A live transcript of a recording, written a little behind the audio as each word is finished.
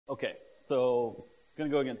Okay, so gonna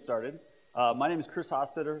go get started. My name is Chris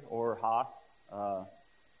Hostetter, or Haas.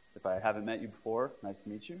 If I haven't met you before, nice to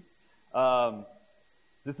meet you.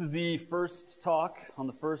 This is the first talk on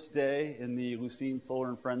the first day in the Lucene Solar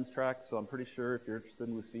and Friends track, so I'm pretty sure if you're interested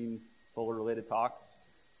in Lucene Solar-related talks,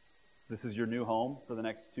 this is your new home for the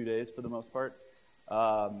next 2 days for the most part.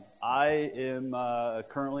 I am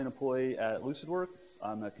currently an employee at LucidWorks.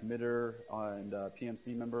 I'm a committer and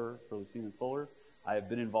PMC member for Lucene and Solar. I have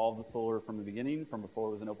been involved with Solar from the beginning, from before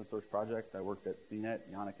it was an open source project. I worked at CNET.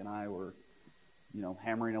 Yannick and I were,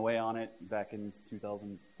 hammering away on it back in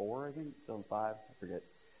 2004, I think, 2005, I forget.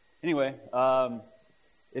 Anyway,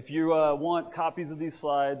 if you want copies of these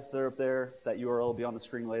slides, they're up there. That URL will be on the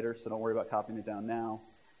screen later, so don't worry about copying it down now.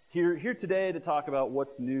 Here today to talk about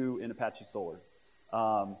what's new in Apache Solr.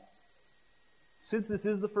 Since this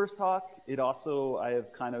is the first talk, I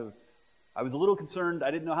was a little concerned.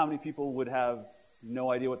 I didn't know how many people would have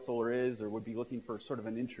no idea what Solr is or would be looking for sort of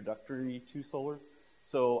an introductory to Solr.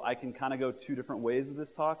 So I can kind of go two different ways with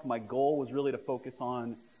this talk. My goal was really to focus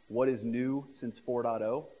on what is new since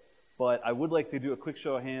 4.0, but I would like to do a quick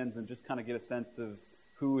show of hands and just kind of get a sense of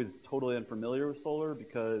who is totally unfamiliar with Solr,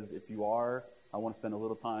 because if you are, I want to spend a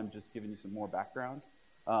little time just giving you some more background.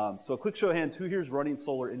 So a quick show of hands, who here is running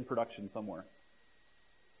Solr in production somewhere?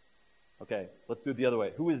 Okay, let's do it the other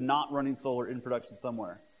way. Who is not running Solr in production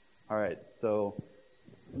somewhere? All right, so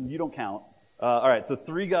you don't count. All right, so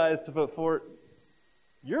 3 guys to vote for it.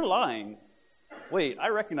 You're lying. Wait, I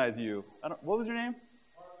recognize you. What was your name?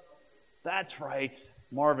 That's right,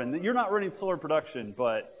 Marvin. You're not running Solr production,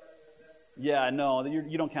 but yeah, no,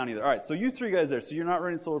 you don't count either. All right, so you 3 guys there. So you're not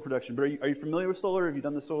running Solr production, but are you familiar with Solr? Have you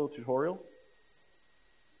done the Solr tutorial?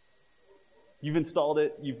 You've installed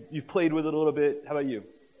it. You've played with it a little bit. How about you?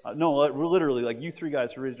 No, literally, like you 3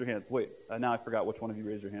 guys who raised your hands. Wait, now I forgot which one of you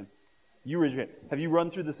raised your hand. You raised your hand. Have you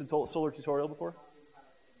run through this Solr tutorial before?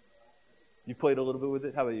 You played a little bit with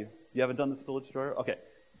it? How about you? You haven't done the Solr tutorial? Okay.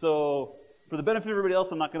 So for the benefit of everybody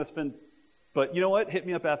else, I'm not going to spend, but you know what? Hit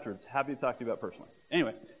me up afterwards. Happy to talk to you about personally.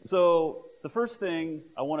 Anyway, so the first thing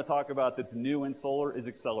I want to talk about that's new in Solr is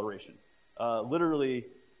acceleration. Literally,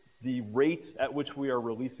 the rate at which we are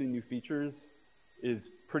releasing new features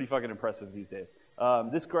is pretty fucking impressive these days.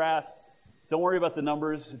 This graph, don't worry about the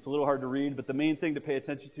numbers. It's a little hard to read, but the main thing to pay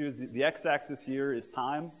attention to is the x-axis here is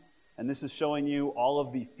time, and this is showing you all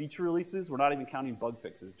of the feature releases. We're not even counting bug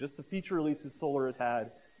fixes, just the feature releases Solr has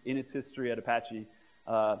had in its history at Apache.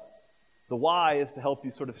 The y is to help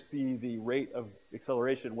you sort of see the rate of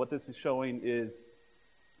acceleration. What this is showing is,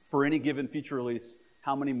 for any given feature release,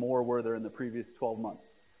 how many more were there in the previous 12 months.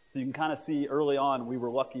 So you can kind of see early on, we were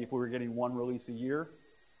lucky if we were getting 1 release a year.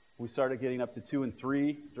 We started getting up to 2 and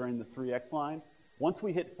 3 during the 3X line. Once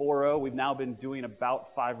we hit 4.0, we've now been doing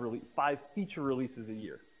about 5 feature releases a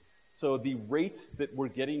year. So the rate that we're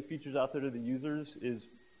getting features out there to the users is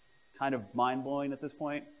kind of mind-blowing at this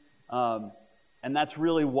point. And that's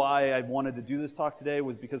really why I wanted to do this talk today,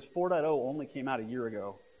 was because 4.0 only came out a year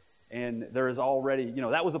ago. And there is already,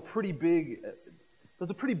 that was a pretty big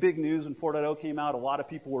news when 4.0 came out. A lot of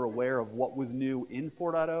people were aware of what was new in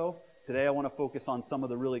 4.0. Today I want to focus on some of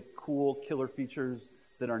the really cool killer features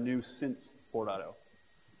that are new since 4.0. All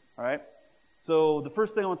right? So the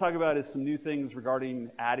first thing I want to talk about is some new things regarding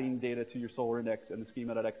adding data to your Solr index and the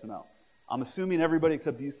schema.xml. I'm assuming everybody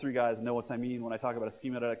except these 3 guys know what I mean when I talk about a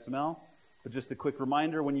schema.xml. But just a quick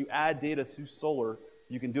reminder, when you add data to Solr,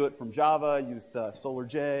 you can do it from Java, use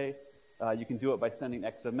SolarJ. You can do it by sending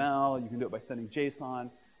XML. You can do it by sending JSON.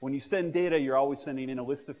 When you send data, you're always sending in a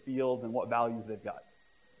list of fields and what values they've got.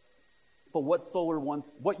 But what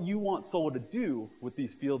you want Solr to do with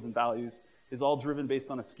these fields and values is all driven based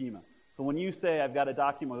on a schema. So when you say, I've got a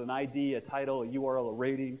document with an ID, a title, a URL, a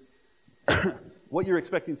rating, what you're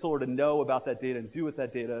expecting Solr to know about that data and do with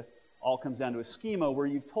that data all comes down to a schema where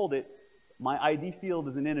you've told it, my ID field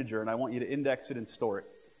is an integer, and I want you to index it and store it.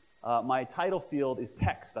 My title field is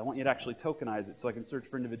text. I want you to actually tokenize it so I can search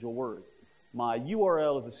for individual words. My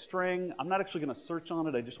URL is a string. I'm not actually going to search on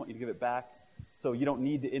it. I just want you to give it back. So you don't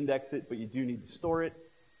need to index it, but you do need to store it.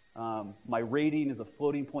 My rating is a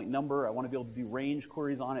floating point number. I want to be able to do range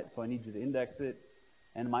queries on it, so I need you to index it.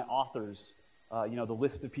 And my authors, the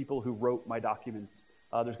list of people who wrote my documents.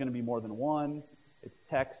 There's going to be more than one. It's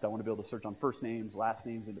text. I want to be able to search on first names, last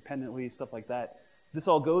names independently, stuff like that. This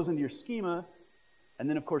all goes into your schema. And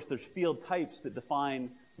then, of course, there's field types that define,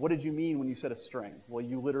 what did you mean when you said a string? Well,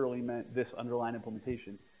 you literally meant this underlying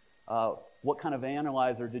implementation. What kind of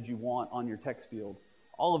analyzer did you want on your text field?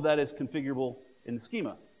 All of that is configurable in the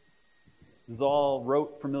schema. This is all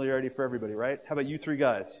rote familiarity for everybody, right? How about you 3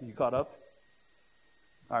 guys? You caught up?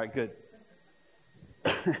 All right, good.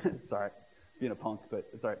 Sorry, being a punk, but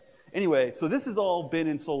it's all right. Anyway, so this has all been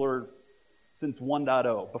in Solr since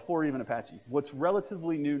 1.0, before even Apache. What's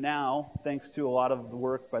relatively new now, thanks to a lot of the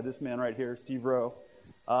work by this man right here, Steve Rowe,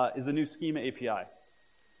 is a new schema API.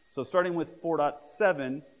 So starting with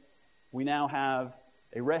 4.7, we now have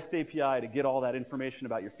a REST API to get all that information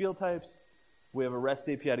about your field types. We have a REST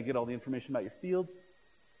API to get all the information about your fields.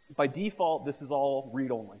 By default, this is all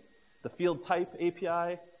read-only. The field type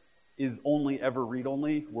API is only ever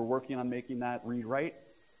read-only. We're working on making that read-write.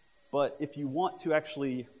 But if you want to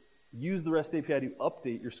actually use the REST API to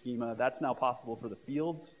update your schema, that's now possible for the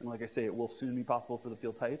fields. And like I say, it will soon be possible for the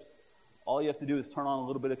field types. All you have to do is turn on a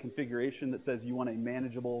little bit of configuration that says you want a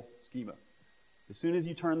manageable schema. As soon as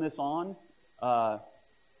you turn this on,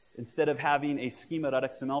 instead of having a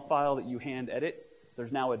schema.xml file that you hand edit,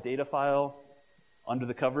 there's now a data file under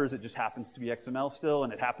the covers. It just happens to be XML still,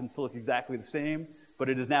 and it happens to look exactly the same. But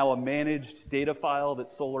it is now a managed data file that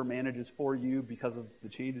Solr manages for you because of the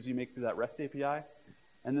changes you make through that REST API.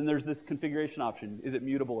 And then there's this configuration option. Is it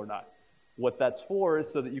mutable or not? What that's for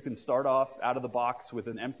is so that you can start off out of the box with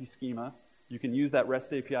an empty schema. You can use that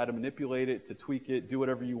REST API to manipulate it, to tweak it, do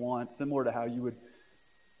whatever you want, similar to how you would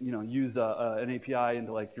use an API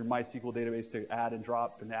into like your MySQL database to add and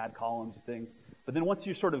drop and add columns and things. But then once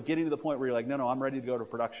you're sort of getting to the point where you're like, no, I'm ready to go to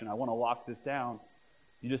production. I want to lock this down.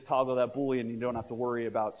 You just toggle that Boolean. You don't have to worry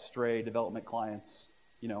about stray development clients,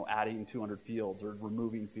 adding 200 fields or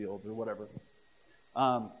removing fields or whatever.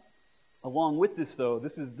 Along with this, though,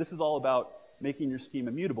 this is all about making your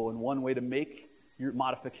schema mutable. And one way to make your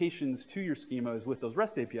modifications to your schema is with those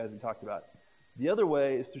REST APIs we talked about. The other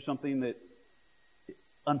way is through something that,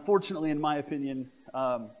 unfortunately, in my opinion,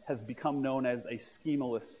 has become known as a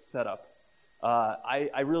schemaless setup.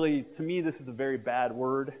 To me, this is a very bad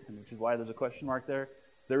word, which is why there's a question mark there.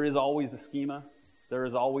 There is always a schema. There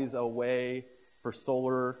is always a way for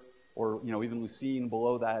Solr, or even Lucene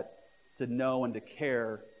below that, to know and to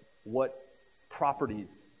care what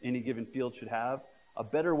properties any given field should have. A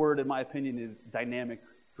better word, in my opinion, is dynamic,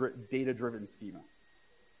 data-driven schema.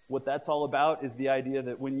 What that's all about is the idea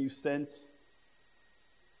that when you sent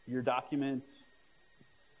your document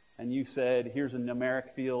and you said, here's a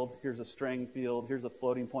numeric field, here's a string field, here's a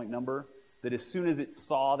floating point number, that as soon as it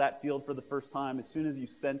saw that field for the first time, as soon as you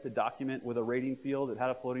sent a document with a rating field that had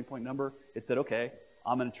a floating point number, it said, okay,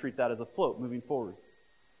 I'm going to treat that as a float moving forward.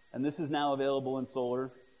 And this is now available in Solr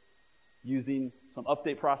using some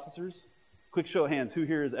update processors. Quick show of hands, who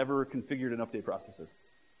here has ever configured an update processor?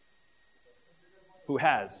 Who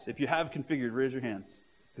has? If you have configured, raise your hands,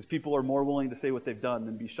 because people are more willing to say what they've done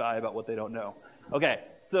than be shy about what they don't know. Okay,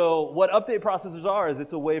 so what update processors are is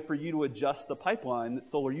it's a way for you to adjust the pipeline that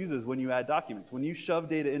Solr uses when you add documents. When you shove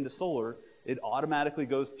data into Solr, it automatically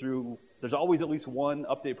goes through, there's always at least one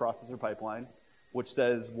update processor pipeline, which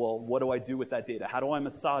says, well, what do I do with that data? How do I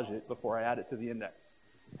massage it before I add it to the index?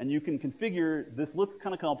 And you can configure, this looks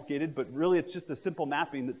kind of complicated, but really it's just a simple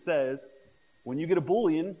mapping that says, when you get a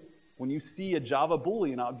Boolean, when you see a Java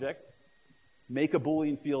Boolean object, make a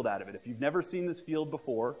Boolean field out of it. If you've never seen this field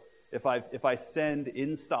before, if I send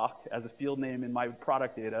in stock as a field name in my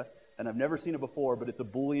product data, and I've never seen it before, but it's a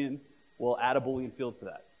Boolean, we'll add a Boolean field to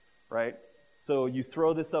that, right? So you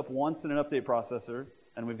throw this up once in an update processor,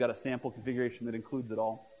 and we've got a sample configuration that includes it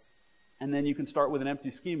all. And then you can start with an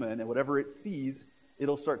empty schema, and whatever it sees,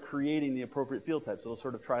 it'll start creating the appropriate field types. It'll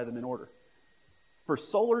sort of try them in order. For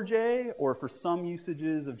SolarJ, or for some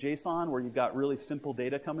usages of JSON where you've got really simple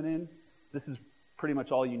data coming in, this is pretty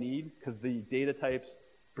much all you need, because the data types,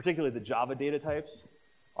 particularly the Java data types,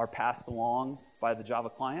 are passed along by the Java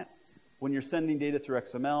client. When you're sending data through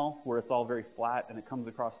XML, where it's all very flat and it comes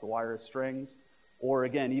across the wire as strings, or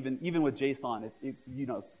again, even with JSON,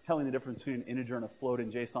 telling the difference between an integer and a float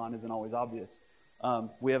in JSON isn't always obvious.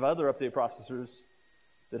 We have other update processors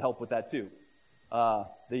that help with that too.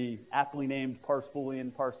 The aptly named parse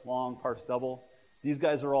Boolean, parse long, parse double. These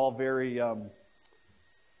guys are all very, I'm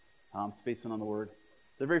spacing on the word.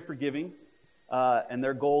 They're very forgiving, and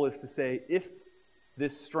their goal is to say, if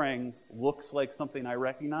this string looks like something I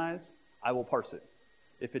recognize, I will parse it.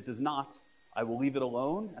 If it does not, I will leave it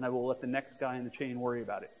alone, and I will let the next guy in the chain worry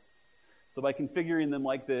about it. So by configuring them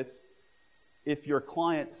like this, if your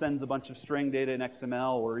client sends a bunch of string data in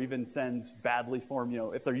XML, or even sends badly formed,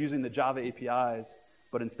 if they're using the Java APIs,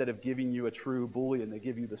 but instead of giving you a true Boolean, they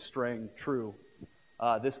give you the string true,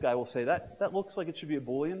 this guy will say, that looks like it should be a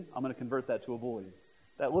Boolean, I'm going to convert that to a Boolean.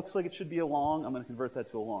 That looks like it should be a long, I'm going to convert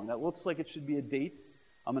that to a long. That looks like it should be a date,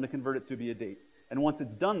 I'm going to convert it to be a date. And once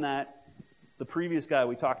it's done that, the previous guy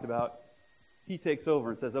we talked about, he takes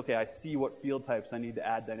over and says, okay, I see what field types I need to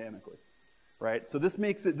add dynamically, right? So this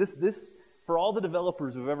makes it, this for all the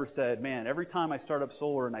developers who've ever said, man, every time I start up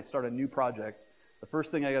Solr and I start a new project, the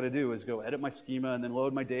first thing I got to do is go edit my schema and then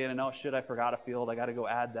load my data, and oh shit, I forgot a field, I got to go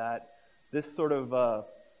add that. This sort of,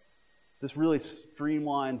 this really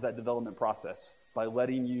streamlines that development process by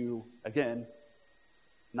letting you, again,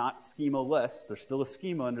 not schema-less, there's still a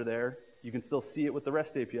schema under there, you can still see it with the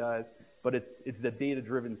REST APIs, but it's a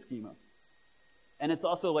data-driven schema. And it's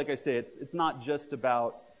also, like I say, it's not just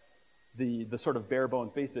about the sort of bare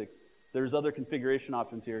bones basics. There's other configuration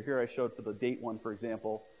options here. Here I showed for the date one, for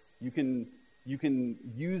example. You can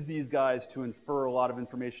use these guys to infer a lot of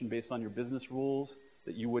information based on your business rules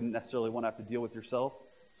that you wouldn't necessarily want to have to deal with yourself.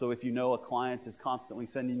 So if you know a client is constantly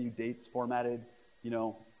sending you dates formatted, you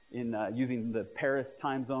know, in using the Paris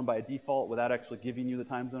time zone by default without actually giving you the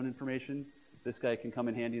time zone information, this guy can come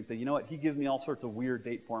in handy and say, you know what, he gives me all sorts of weird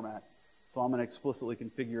date formats, so I'm going to explicitly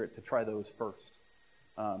configure it to try those first.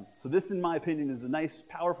 So this, in my opinion, is a nice,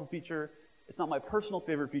 powerful feature. It's not my personal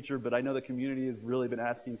favorite feature, but I know the community has really been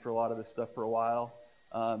asking for a lot of this stuff for a while.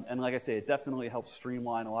 And like I say, it definitely helps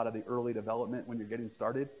streamline a lot of the early development when you're getting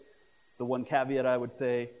started. The one caveat I would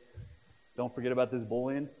say, don't forget about this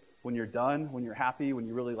Boolean. When you're done, when you're happy, when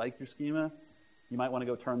you really like your schema, you might want to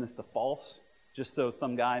go turn this to false, just so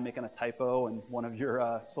some guy making a typo and one of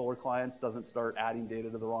your Solr clients doesn't start adding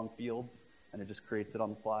data to the wrong fields, and it just creates it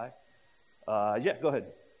on the fly. Yeah, go ahead.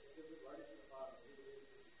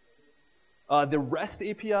 The REST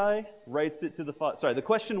API writes it to the file. Sorry, the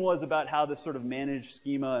question was about how this sort of managed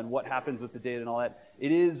schema and what happens with the data and all that.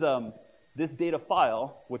 It is this data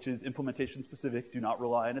file, which is implementation specific. Do not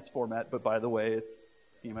rely on its format, but by the way, it's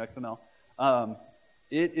schema XML.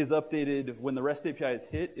 It is updated when the REST API is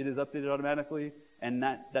hit. It is updated automatically, and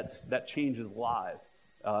that change is live.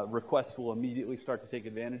 Requests will immediately start to take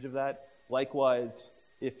advantage of that. Likewise,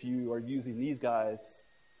 if you are using these guys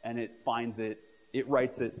and it finds it, it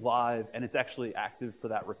writes it live, and it's actually active for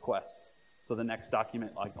that request. So the next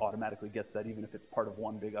document like automatically gets that, even if it's part of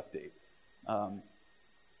one big update.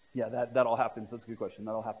 Yeah, that all happens. That's a good question.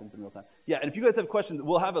 That all happens in real time. Yeah, and if you guys have questions,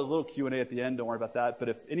 we'll have a little Q&A at the end. Don't worry about that. But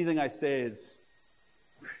if anything I say is,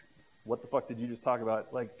 what the fuck did you just talk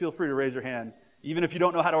about? Like, feel free to raise your hand. Even if you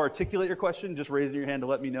don't know how to articulate your question, just raising your hand to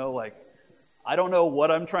let me know, like, I don't know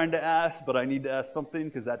what I'm trying to ask, but I need to ask something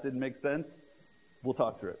because that didn't make sense. We'll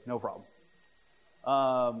talk through it. No problem.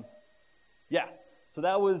 Yeah, so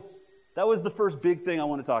that was the first big thing I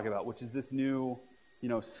want to talk about, which is this new,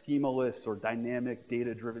 schemaless or dynamic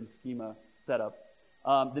data-driven schema setup.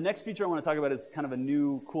 The next feature I want to talk about is kind of a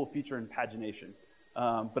new cool feature in pagination.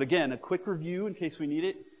 But again, a quick review in case we need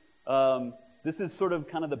it. This is sort of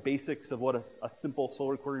kind of the basics of what a simple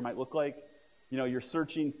Solr query might look like. You're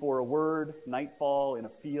searching for a word, nightfall, in a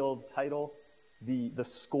field, title. The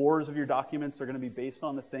scores of your documents are going to be based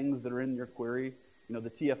on the things that are in your query. The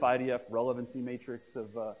TF-IDF relevancy matrix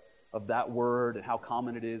of that word and how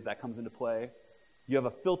common it is, that comes into play. You have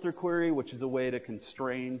a filter query, which is a way to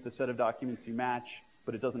constrain the set of documents you match,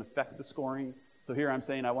 but it doesn't affect the scoring. So here I'm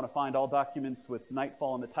saying I want to find all documents with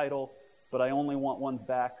nightfall in the title, but I only want ones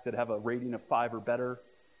back that have a rating of 5 or better.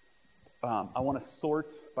 I want to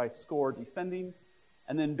sort by score descending,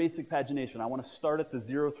 and then basic pagination. I want to start at the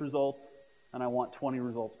 0th result, and I want 20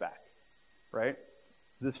 results back, right?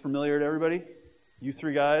 Is this familiar to everybody? You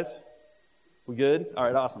three guys? We good? All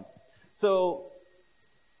right, awesome. So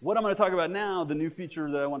what I'm going to talk about now, the new feature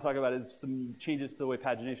that I want to talk about, is some changes to the way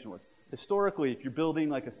pagination works. Historically, if you're building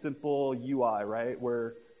like a simple UI, right,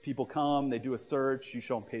 where people come, they do a search, you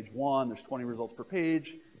show them page 1, there's 20 results per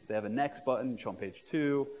page, they have a next button, you show them page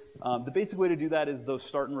 2. The basic way to do that is those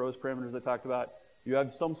start and rows parameters I talked about. You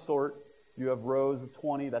have some sort, you have rows of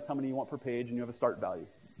 20, that's how many you want per page, and you have a start value.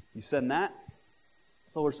 You send that.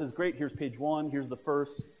 Solr says, great, here's page 1, here's the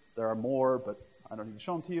first. There are more, but I don't need to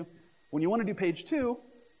show them to you. When you want to do page 2,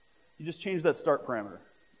 you just change that start parameter,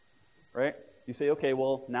 right? You say, okay,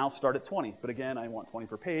 well, now start at 20. But again, I want 20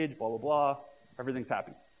 per page, blah, blah, blah. Everything's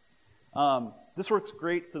happy. This works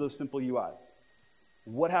great for those simple UIs.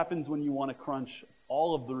 What happens when you want to crunch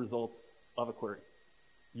all of the results of a query?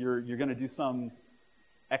 You're going to do some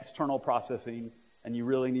external processing, and you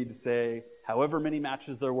really need to say, however many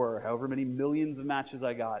matches there were, however many millions of matches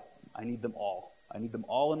I got, I need them all. I need them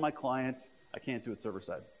all in my client. I can't do it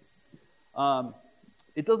server-side.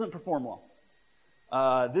 It doesn't perform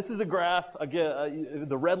well. This is a graph. Again,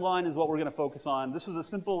 the red line is what we're going to focus on. This was a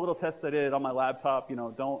simple little test I did on my laptop.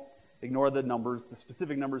 Don't ignore the numbers. The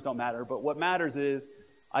specific numbers don't matter. But what matters is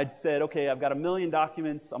I said, okay, I've got 1 million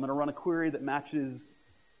documents. I'm going to run a query that matches,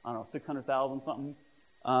 I don't know, 600,000 something.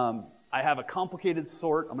 I have a complicated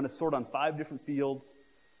sort. I'm going to sort on 5 different fields,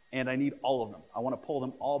 and I need all of them. I want to pull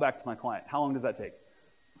them all back to my client. How long does that take?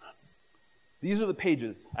 These are the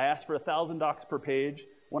pages. I asked for 1,000 docs per page.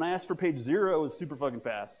 When I asked for page 0, it was super fucking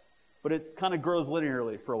fast. But it kind of grows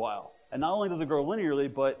linearly for a while. And not only does it grow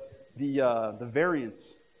linearly, but the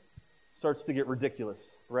variance starts to get ridiculous,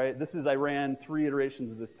 right? I ran 3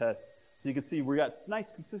 iterations of this test. So you can see we got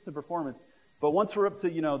nice consistent performance. But once we're up to,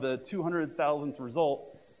 the 200,000th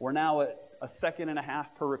result, we're now at 1.5 seconds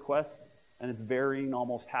per request, and it's varying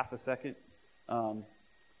almost half a second.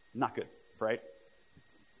 Not good, right?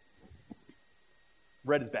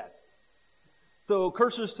 Red is bad. So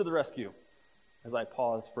cursors to the rescue, as I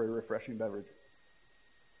pause for a refreshing beverage.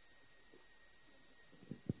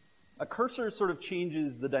 A cursor sort of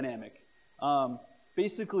changes the dynamic.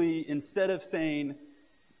 Basically, instead of saying,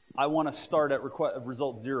 I want to start at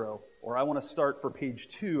result 0, or I want to start for page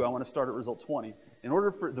 2, I want to start at result 20.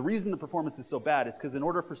 The reason the performance is so bad is because in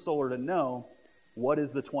order for Solr to know what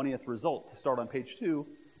is the 20th result to start on page 2,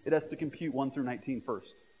 it has to compute 1 through 19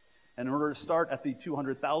 first. And in order to start at the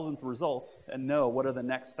 200,000th result and know what are the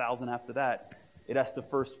next 1,000 after that, it has to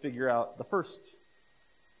first figure out the first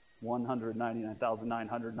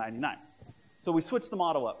 199,999. So we switched the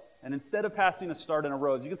model up. And instead of passing a start and a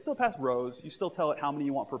rows, you can still pass rows. You still tell it how many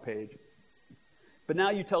you want per page. But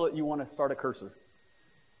now you tell it you want to start a cursor.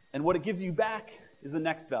 And what it gives you back is the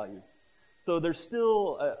next value. So there's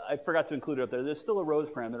still, I forgot to include it up there, there's still a rows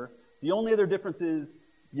parameter. The only other difference is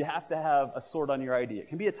you have to have a sort on your ID. It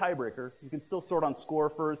can be a tiebreaker. You can still sort on score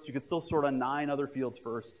first. You can still sort on 9 other fields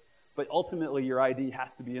first. But ultimately, your ID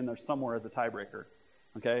has to be in there somewhere as a tiebreaker.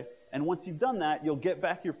 Okay? And once you've done that, you'll get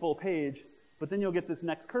back your full page, but then you'll get this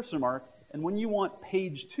next cursor mark. And when you want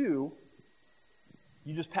page 2,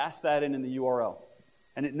 you just pass that in the URL.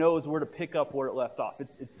 And it knows where to pick up where it left off.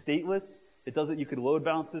 It's stateless. It doesn't, you could load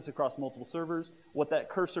balance this across multiple servers. What that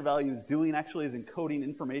cursor value is doing actually is encoding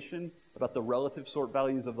information about the relative sort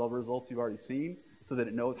values of the results you've already seen so that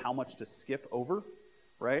it knows how much to skip over,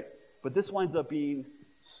 right? But this winds up being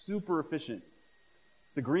super efficient.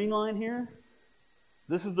 The green line here,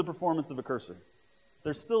 this is the performance of a cursor.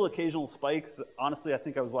 There's still occasional spikes. Honestly, I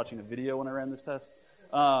think I was watching a video when I ran this test.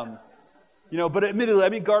 But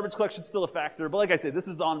admittedly, garbage collection is still a factor. But like I said, this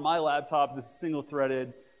is on my laptop. This is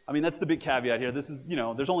single-threaded. That's the big caveat here. This is,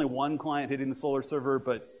 there's only one client hitting the Solr server,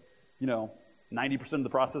 but, 90% of the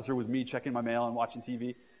processor was me checking my mail and watching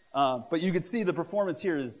TV. But you can see the performance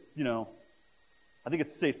here is, I think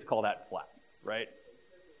it's safe to call that flat, right?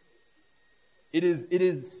 It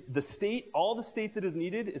is the state, all the state that is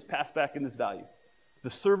needed is passed back in this value. The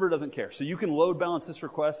server doesn't care. So you can load balance this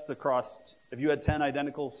request across, if you had 10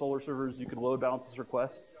 identical Solr servers, you could load balance this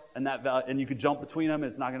request, and you could jump between them, and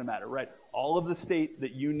it's not going to matter, right? All of the state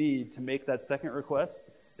that you need to make that second request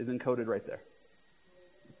is encoded right there.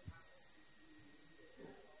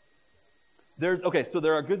 So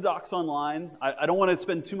there are good docs online. I don't want to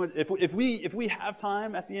spend too much. If we have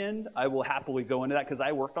time at the end, I will happily go into that because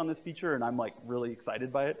I worked on this feature and I'm like really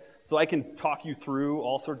excited by it. So I can talk you through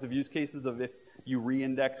all sorts of use cases of if you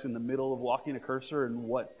re-index in the middle of walking a cursor and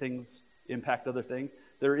what things impact other things.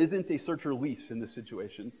 There isn't a search release in this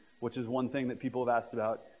situation, which is one thing that people have asked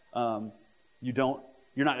about. You're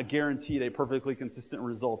not guaranteed a perfectly consistent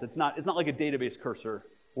result. It's not like a database cursor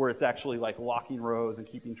where it's actually like locking rows and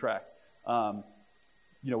keeping track.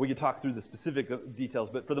 We could talk through the specific details,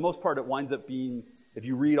 but for the most part, it winds up being, if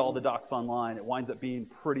you read all the docs online, it winds up being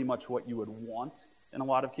pretty much what you would want in a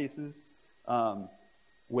lot of cases,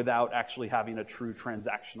 without actually having a true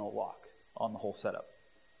transactional lock on the whole setup.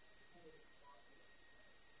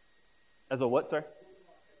 As a what, sorry?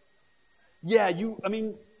 Yeah, you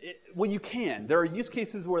can. There are use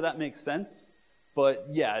cases where that makes sense. But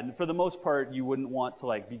yeah, and for the most part, you wouldn't want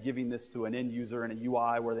to be giving this to an end user in a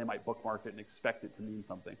UI where they might bookmark it and expect it to mean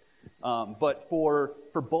something. But for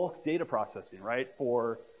bulk data processing, right?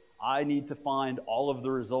 I need to find all of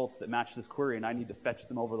the results that match this query and I need to fetch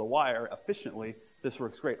them over the wire efficiently, this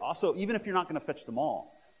works great. Also, even if you're not going to fetch them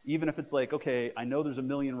all, even if it's like, okay, I know there's 1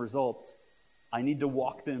 million results, I need to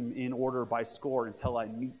walk them in order by score until I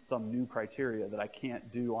meet some new criteria that I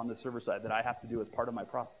can't do on the server side that I have to do as part of my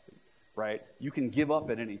processing. Right? You can give up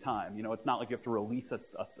at any time. It's not like you have to release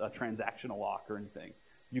a transactional lock or anything.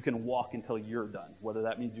 You can walk until you're done, whether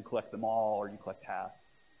that means you collect them all or you collect half.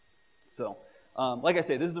 So, like I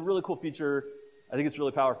say, this is a really cool feature. I think it's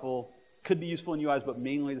really powerful. Could be useful in UIs, but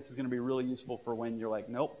mainly this is going to be really useful for when you're like,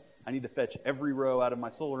 nope, I need to fetch every row out of my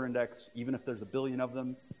Solr index, even if there's 1 billion of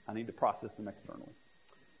them. I need to process them externally.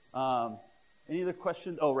 Any other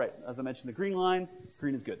questions? Oh, right. As I mentioned, the green line.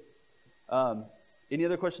 Green is good. Any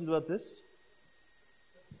other questions about this?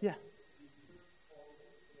 Yeah.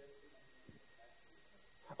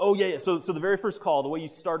 Oh, yeah. So the very first call, the way you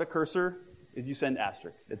start a cursor is you send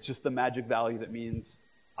asterisk. It's just the magic value that means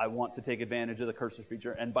I want to take advantage of the cursor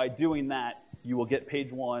feature. And by doing that, you will get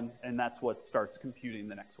page 1, and that's what starts computing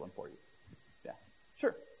the next one for you. Yeah,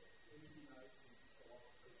 sure.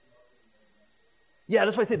 Yeah,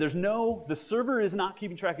 that's why I say the server is not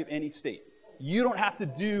keeping track of any state. You don't have to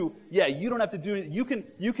do,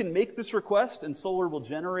 you can make this request and Solr will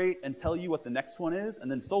generate and tell you what the next one is, and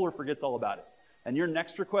then Solr forgets all about it. And your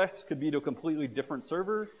next request could be to a completely different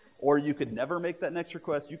server, or you could never make that next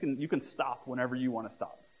request. You can stop whenever you want to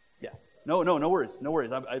stop. Yeah, no worries.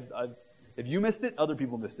 If you missed it, other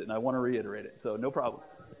people missed it, and I want to reiterate it, so no problem.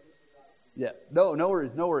 Yeah, no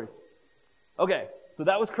worries. Okay, so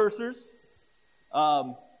that was cursors.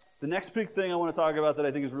 The next big thing I want to talk about that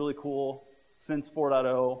I think is really cool since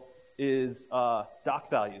 4.0 is doc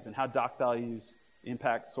values and how doc values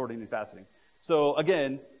impact sorting and faceting. So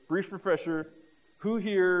again, brief refresher, who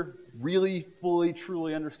here really, fully,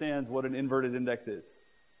 truly understands what an inverted index is?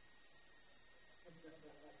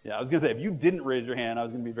 Yeah, I was going to say, if you didn't raise your hand, I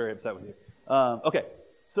was going to be very upset with you. Okay,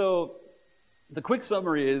 so the quick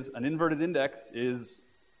summary is an inverted index is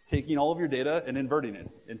taking all of your data and inverting it.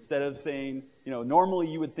 Instead of saying, normally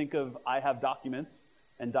you would think of I have documents,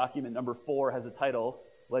 and document number 4 has a title,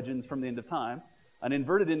 Legends from the End of Time. An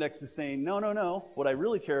inverted index is saying, no. What I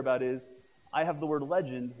really care about is I have the word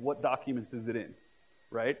legend, what documents is it in,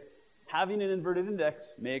 right? Having an inverted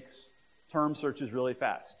index makes term searches really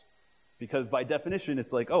fast. Because by definition,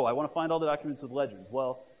 it's like, oh, I want to find all the documents with legends.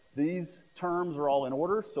 Well, these terms are all in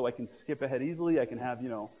order, so I can skip ahead easily. I can have,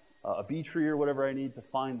 a B tree or whatever I need to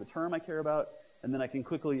find the term I care about, and then I can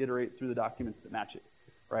quickly iterate through the documents that match it,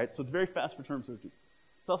 right? So it's very fast for term searches.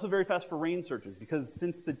 It's also very fast for range searches, because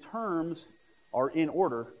since the terms are in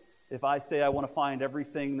order, if I say I want to find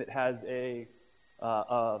everything that has I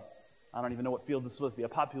don't even know what field this is supposed to be, a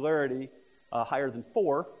popularity higher than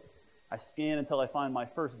 4, I scan until I find my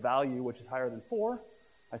first value, which is higher than 4.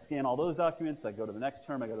 I scan all those documents, I go to the next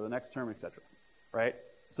term, I go to the next term, etc. Right?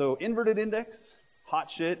 So inverted index,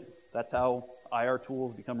 hot shit. That's how IR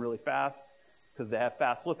tools become really fast, because they have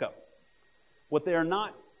fast lookup. What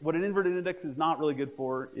an inverted index is not really good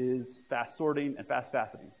for is fast sorting and fast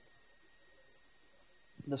faceting.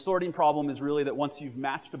 The sorting problem is really that once you've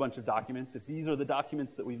matched a bunch of documents, if these are the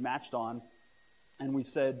documents that we've matched on, and we've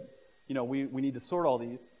said, we need to sort all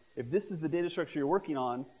these, if this is the data structure you're working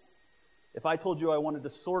on, if I told you I wanted to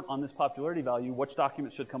sort on this popularity value, which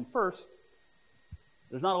document should come first,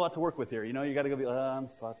 there's not a lot to work with here. You got to go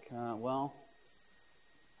well,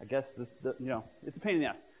 I guess it's a pain in the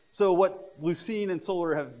ass. So what Lucene and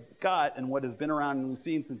Solr have got, and what has been around in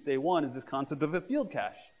Lucene since day one, is this concept of a field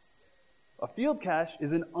cache. A field cache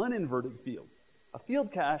is an uninverted field. A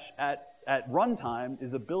field cache at runtime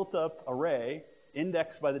is a built-up array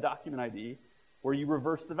indexed by the document ID where you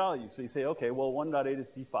reverse the value. So you say, okay, well, 1.8 is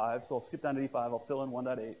D5, so I'll skip down to D5, I'll fill in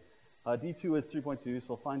 1.8. D2 is 3.2,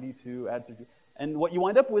 so I'll find D2, add 3. And what you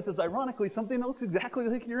wind up with is, ironically, something that looks exactly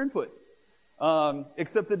like your input,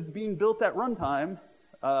 except that it's being built at runtime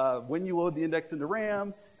when you load the index into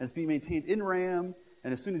RAM, and it's being maintained in RAM,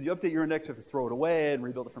 and as soon as you update your index, you have to throw it away and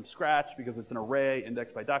rebuild it from scratch because it's an array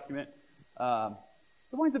indexed by document. It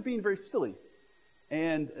winds up being very silly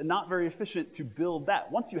and not very efficient to build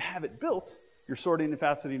that. Once you have it built, your sorting and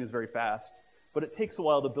faceting is very fast, but it takes a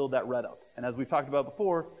while to build that red up. And as we've talked about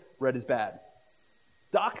before, red is bad.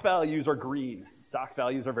 Doc values are green. Doc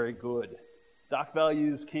values are very good. Doc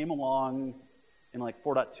values came along in like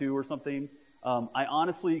 4.2 or something. I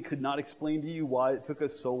honestly could not explain to you why it took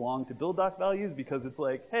us so long to build doc values, because it's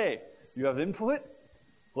like, hey, you have input?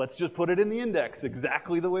 Let's just put it in the index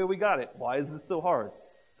exactly the way we got it. Why is this so hard?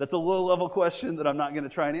 That's a low-level question that I'm not going to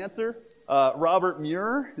try and answer. Robert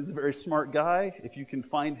Muir is a very smart guy. If you can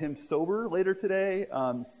find him sober later today,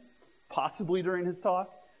 possibly during his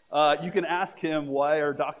talk, you can ask him why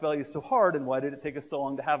are doc values so hard and why did it take us so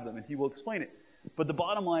long to have them, and he will explain it. But the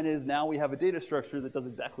bottom line is now we have a data structure that does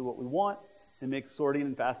exactly what we want. It makes sorting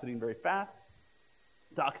and faceting very fast.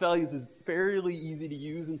 Doc values is fairly easy to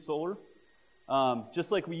use in Solr.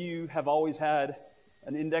 Just like we have always had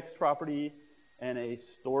an indexed property and a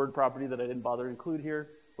stored property that I didn't bother to include here,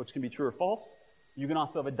 which can be true or false, you can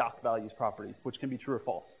also have a doc values property, which can be true or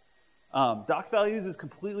false. Doc values is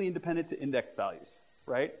completely independent to index values,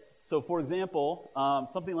 right? So for example,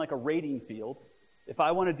 something like a rating field, if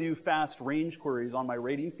I want to do fast range queries on my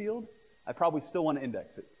rating field, I probably still want to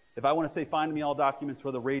index it. If I want to say find me all documents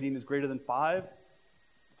where the rating is greater than 5,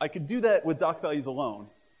 I could do that with doc values alone,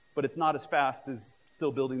 but it's not as fast as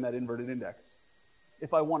still building that inverted index.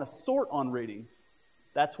 If I want to sort on ratings,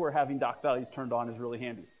 that's where having doc values turned on is really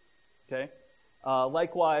handy, okay?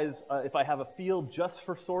 Likewise, if I have a field just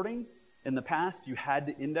for sorting, In the past, you had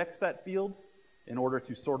to index that field in order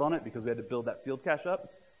to sort on it because we had to build that field cache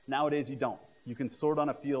up. Nowadays, you don't. You can sort on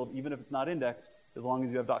a field even if it's not indexed as long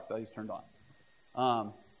as you have doc values turned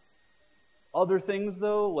on. Other things,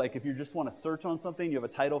 though, like if you just want to search on something, you have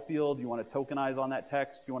a title field, you want to tokenize on that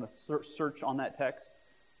text, you want to search on that text,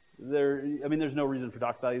 there's no reason for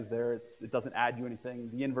doc values there. It doesn't add you anything.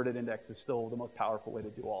 The inverted index is still the most powerful way to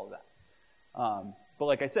do all of that. But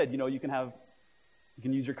like I said, you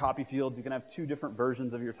can use your copy fields. You can have two different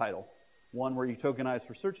versions of your title. One where you tokenize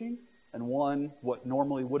for searching, and one what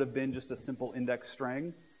normally would have been just a simple index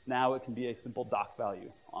string. Now it can be a simple doc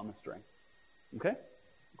value on the string. Okay?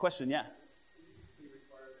 Question, yeah?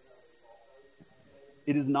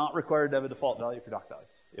 It is not required to have a default value for doc values.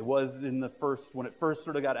 It was when it first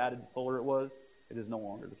sort of got added to Solr, it was. It is no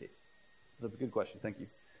longer the case. That's a good question, thank you.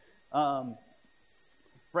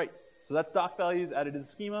 Right, so that's doc values added to the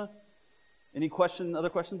schema. Any other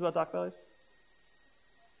questions about doc values?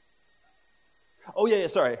 Oh yeah,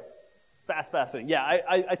 sorry. Fast faceting. Yeah,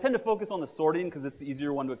 I tend to focus on the sorting because it's the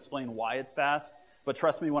easier one to explain why it's fast. But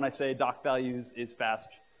trust me when I say doc values is fast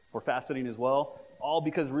for faceting as well. All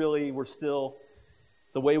because really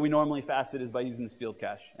the way we normally facet is by using this field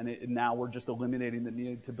cache. And now we're just eliminating the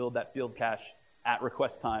need to build that field cache at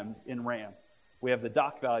request time in RAM. We have the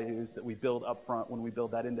doc values that we build up front when we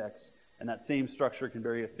build that index. And that same structure can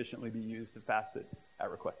very efficiently be used to facet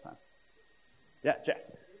at request time. Yeah, Jack.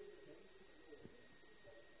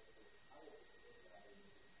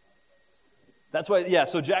 That's why, yeah,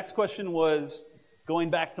 so Jack's question was going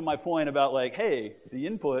back to my point about like, hey, the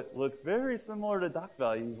input looks very similar to doc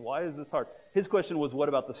values. Why is this hard? His question was, what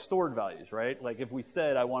about the stored values, right? Like if we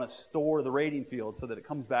said, I want to store the rating field so that it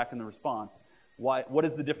comes back in the response, what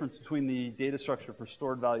is the difference between the data structure for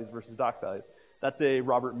stored values versus doc values? That's a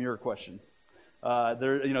Robert Muir question.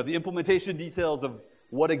 The implementation details of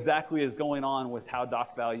what exactly is going on with how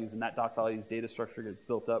doc values and that doc values data structure gets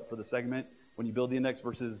built up for the segment when you build the index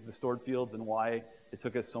versus the stored fields and why it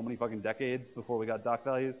took us so many fucking decades before we got doc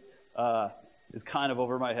values is kind of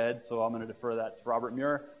over my head, so I'm going to defer that to Robert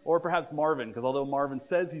Muir or perhaps Marvin, because although Marvin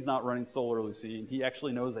says he's not running Solr Lucy, he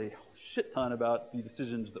actually knows a shit ton about the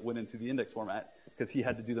decisions that went into the index format because he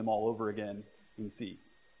had to do them all over again in C.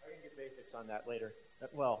 I can get basics on that later.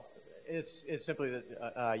 Well, it's simply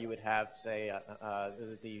that you would have, say,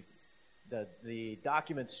 the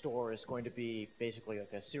document store is going to be basically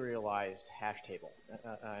like a serialized hash table.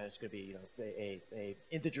 It's going to be a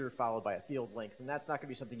integer followed by a field length, and that's not going to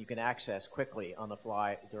be something you can access quickly on the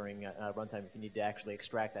fly during runtime if you need to actually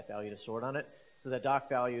extract that value to sort on it. So the doc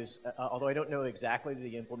values, although I don't know exactly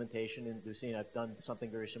the implementation in Lucene, I've done something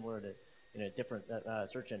very similar in a different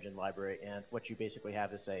search engine library, and what you basically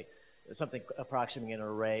have is something approximating an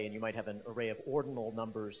array, and you might have an array of ordinal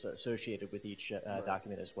numbers associated with each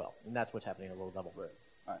document as well. And that's what's happening at a low level. Right.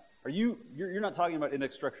 All right. You're not talking about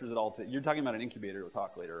index structures at all. You're talking about an incubator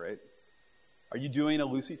talk later, right? Are you doing a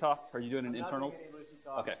Lucy talk? Are you doing an internals?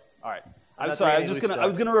 Okay. All right. I'm sorry. I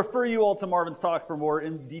was gonna refer you all to Marvin's talk for more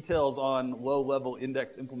details on low-level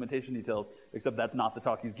index implementation details. Except that's not the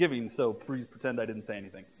talk he's giving. So please pretend I didn't say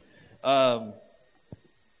anything.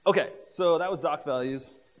 Okay. So that was doc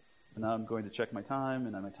values. And now I'm going to check my time,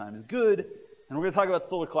 and my time is good. And we're going to talk about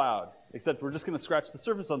Solr Cloud, except we're just going to scratch the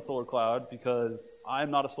surface on Solr Cloud because I'm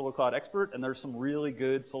not a Solr Cloud expert, and there's some really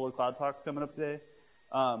good Solr Cloud talks coming up today.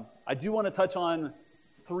 I do want to touch on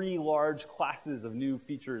 3 large classes of new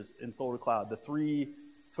features in Solr Cloud, the 3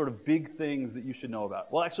 sort of big things that you should know about.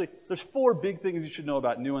 Well, actually, there's 4 big things you should know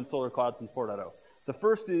about new in Solr Cloud since 4.0. The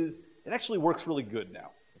first is it actually works really good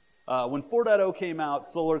now. When 4.0 came out,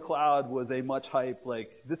 Solr Cloud was a much hyped,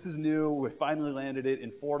 like, this is new, we finally landed it.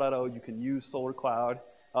 In 4.0, you can use Solr Cloud.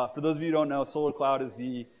 For those of you who don't know, Solr Cloud is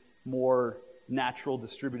the more natural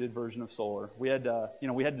distributed version of Solr. We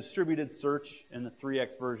had distributed search in the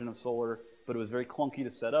 3x version of Solr, but it was very clunky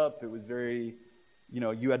to set up. It was very,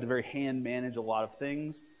 you had to very hand manage a lot of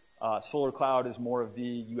things. Solr Cloud is more of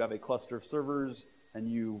you have a cluster of servers, and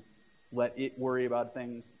you let it worry about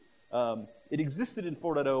things. It existed in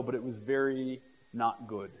 4.0, but it was very not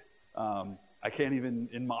good. I can't even,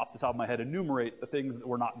 off the top of my head, enumerate the things that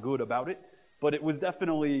were not good about it, but it was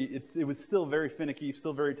definitely, it was still very finicky,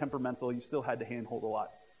 still very temperamental. You still had to handhold a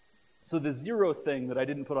lot. So the 0 thing that I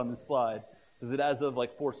didn't put on this slide is that as of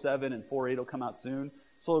like 4.7 and 4.8 will come out soon,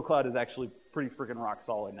 Solr Cloud is actually pretty freaking rock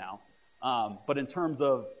solid now. But in terms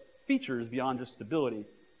of features beyond just stability,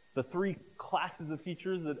 the 3 classes of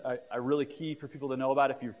features that are really key for people to know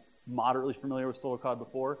about if you're moderately familiar with Solr Cloud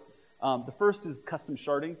before. The first is custom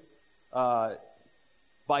sharding.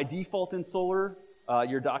 By default in Solr,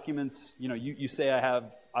 your documents, you say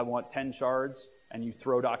I want 10 shards. and you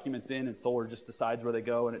throw documents in, and Solr just decides where they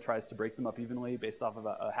go, and it tries to break them up evenly based off of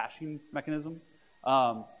a hashing mechanism.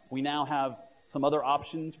 We now have some other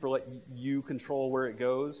options for let you control where it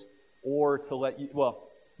goes, or to let you, well,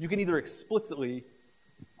 you can either explicitly,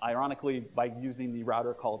 ironically, by using the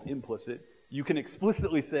router called implicit, you can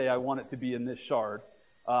explicitly say, I want it to be in this shard,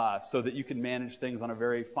 so that you can manage things on a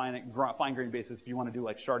very fine-grained basis. If you want to do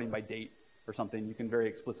like sharding by date or something, you can very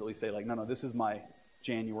explicitly say like, no, this is my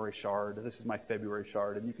January shard, this is my February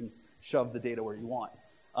shard, and you can shove the data where you want.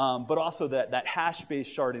 But also that hash-based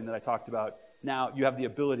sharding that I talked about, now you have the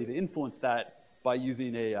ability to influence that by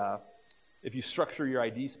using if you structure your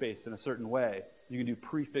ID space in a certain way, you can do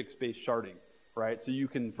prefix-based sharding, right? So you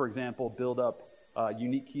can, for example, build up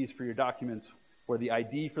unique keys for your documents where the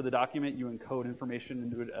ID for the document, you encode information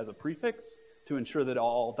into it as a prefix to ensure that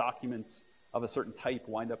all documents of a certain type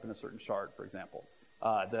wind up in a certain shard, for example.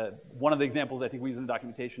 One of the examples I think we use in the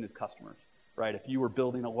documentation is customers, right? If you were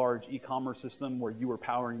building a large e-commerce system where you were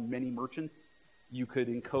powering many merchants, you could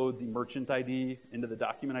encode the merchant ID into the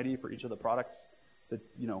document ID for each of the products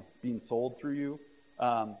that's being sold through you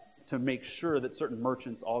to make sure that certain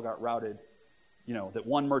merchants all got routed, that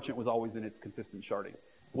one merchant was always in its consistent sharding,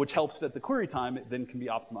 which helps that the query time then can be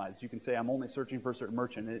optimized. You can say, I'm only searching for a certain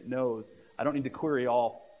merchant, and it knows I don't need to query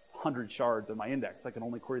all 100 shards of my index. I can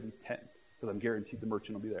only query these 10 because I'm guaranteed the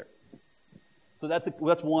merchant will be there. So that's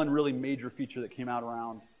one really major feature that came out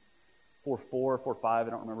around 4.4, 4.5, I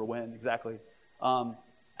don't remember when exactly.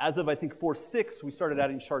 As of, I think, 4.6, we started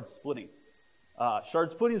adding shard splitting. Shard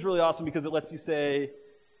splitting is really awesome because it lets you say,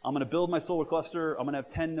 I'm going to build my Solr cluster, I'm going to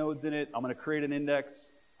have 10 nodes in it, I'm going to create an index,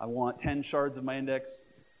 I want 10 shards of my index.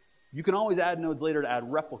 You can always add nodes later to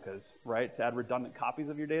add replicas, right, to add redundant copies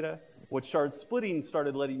of your data. What shard splitting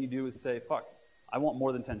started letting you do is say, fuck, I want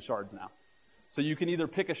more than 10 shards now. So you can either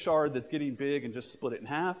pick a shard that's getting big and just split it in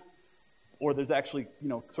half, or there's actually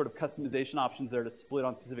sort of customization options there to split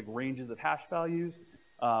on specific ranges of hash values,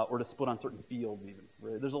 or to split on certain fields even.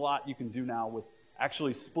 Right? There's a lot you can do now with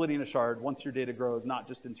actually splitting a shard once your data grows, not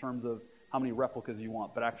just in terms of how many replicas you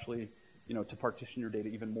want, but actually to partition your data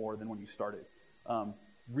even more than when you started.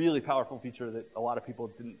 Really powerful feature that a lot of people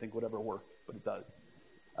didn't think would ever work, but it does.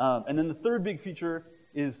 And then the third big feature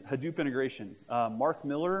is Hadoop integration. Mark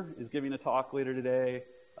Miller is giving a talk later today.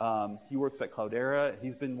 He works at Cloudera.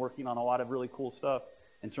 He's been working on a lot of really cool stuff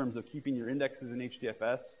in terms of keeping your indexes in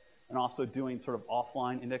HDFS and also doing sort of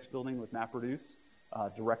offline index building with MapReduce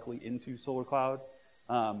directly into Solr Cloud.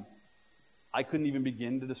 I couldn't even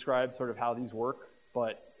begin to describe sort of how these work,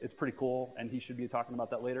 but it's pretty cool, and he should be talking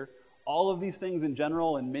about that later. All of these things in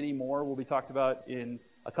general and many more will be talked about in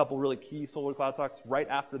a couple really key Solr Cloud talks. Right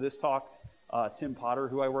after this talk, Tim Potter,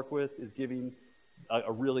 who I work with, is giving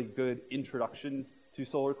a really good introduction to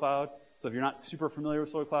Solr Cloud. So if you're not super familiar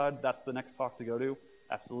with Solr Cloud, that's the next talk to go to,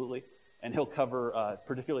 absolutely. And he'll cover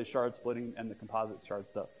particularly shard splitting and the composite shard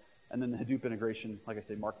stuff. And then the Hadoop integration, like I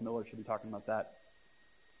say, Mark Miller should be talking about that.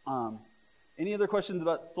 Any other questions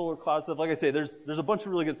about Solr Cloud stuff? Like I say, there's a bunch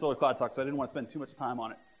of really good Solr Cloud talks, so I didn't want to spend too much time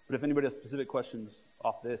on it. But if anybody has specific questions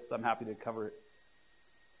off this, I'm happy to cover it.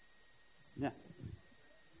 Yeah.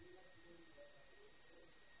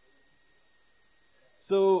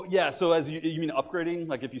 So as you mean upgrading,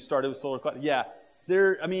 like if you started with Solr Cloud? Yeah,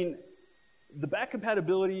 the back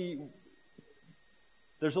compatibility,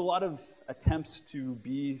 there's a lot of attempts to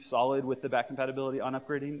be solid with the back compatibility on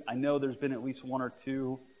upgrading. I know there's been at least one or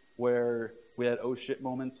two where we had oh shit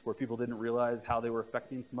moments where people didn't realize how they were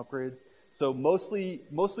affecting some upgrades. So mostly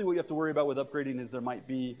what you have to worry about with upgrading is there might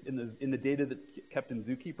be, in the data that's kept in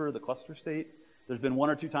Zookeeper, the cluster state, there's been one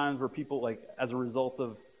or two times where people, like, as a result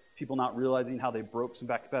of people not realizing how they broke some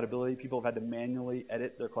back compatibility, people have had to manually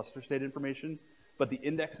edit their cluster state information. But the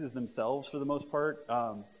indexes themselves, for the most part,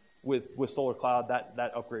 with Solr Cloud,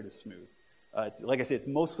 that upgrade is smooth. It's, like I say,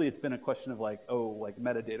 it's been a question of like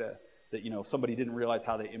metadata that somebody didn't realize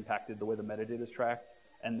how they impacted the way the metadata is tracked,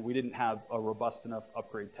 and we didn't have a robust enough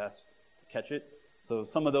upgrade test to catch it. So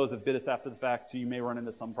some of those have bit us after the fact, so you may run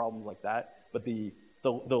into some problems like that. But the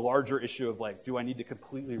larger issue of like, do I need to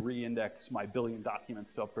completely re-index my billion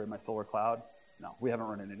documents to upgrade my Solr Cloud? No, we haven't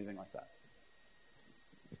run into anything like that.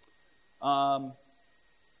 What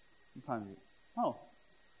time is it? Oh,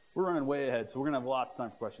 we're running way ahead, so we're gonna have lots of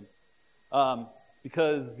time for questions.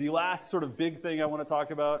 Because the last sort of big thing I want to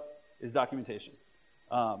talk about is documentation.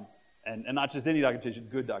 And not just any documentation,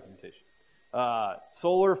 good documentation.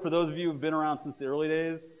 Solr, for those of you who have been around since the early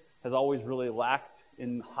days, has always really lacked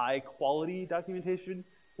in high quality documentation.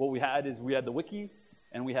 What we had is we had the wiki,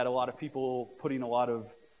 and we had a lot of people putting a lot of,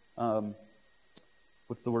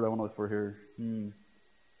 what's the word I want to look for here?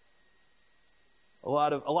 A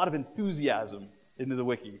lot of enthusiasm into the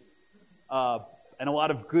wiki, and a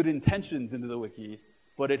lot of good intentions into the wiki,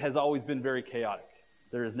 but it has always been very chaotic.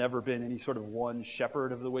 There has never been any sort of one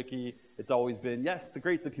shepherd of the wiki. It's always been, yes, the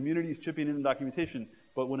community's chipping in documentation,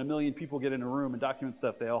 but when a million people get in a room and document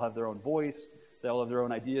stuff, they all have their own voice, they all have their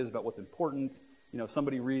own ideas about what's important. You know,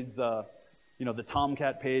 somebody reads, the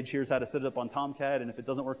Tomcat page, here's how to set it up on Tomcat, and if it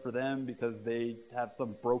doesn't work for them because they have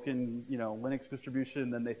some broken, Linux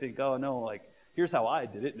distribution, then they think, oh no, like, here's how I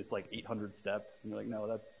did it, and it's like 800 steps. And you're like,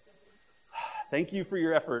 no, thank you for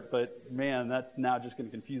your effort, but man, that's now just gonna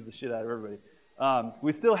confuse the shit out of everybody.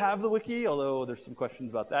 We still have the wiki, although there's some questions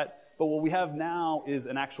about that, but what we have now is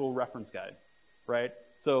an actual reference guide, right?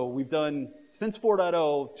 So we've done, since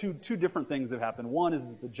 4.0, two different things have happened. One is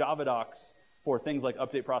the Java docs for things like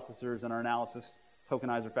update processors and our analysis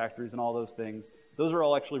tokenizer factories and all those things. Those are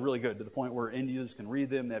all actually really good to the point where end users can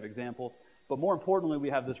read them, they have examples. But more importantly,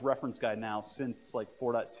 we have this reference guide now since like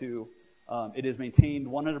 4.2. It is maintained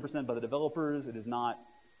 100% by the developers. It is not,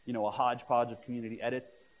 a hodgepodge of community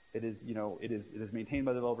edits. It is maintained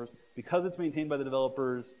by the developers. Because it's maintained by the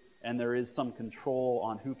developers and there is some control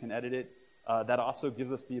on who can edit it, that also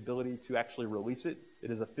gives us the ability to actually release it.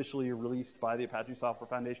 It is officially released by the Apache Software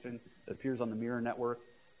Foundation. It appears on the Mirror network.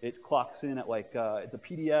 It clocks in at it's a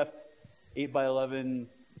PDF, 8x11,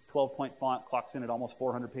 12-point font, clocks in at almost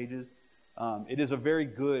 400 pages. It is a very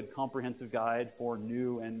good comprehensive guide for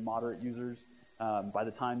new and moderate users. By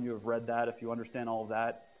the time you have read that, if you understand all of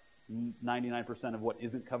that, 99% of what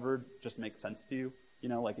isn't covered just makes sense to you.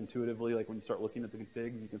 Like intuitively, like when you start looking at the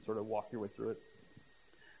configs, you can sort of walk your way through it.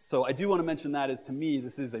 So I do want to mention that as, to me,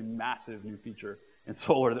 this is a massive new feature in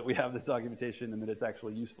Solr that we have this documentation and that it's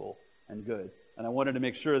actually useful and good. And I wanted to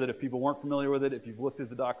make sure that if people weren't familiar with it, if you've looked at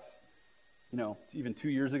the docs, even 2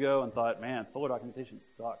 years ago and thought, man, Solr documentation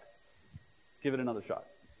sucks, give it another shot.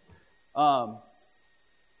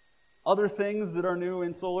 Other things that are new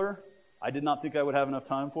in Solr, I did not think I would have enough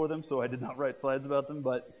time for them, so I did not write slides about them,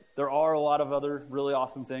 but there are a lot of other really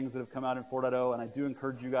awesome things that have come out in 4.0, and I do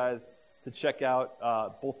encourage you guys to check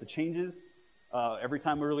out both the changes. Every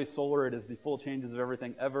time we release Solr, it is the full changes of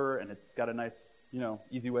everything ever, and it's got a nice,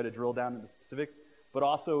 easy way to drill down into specifics. But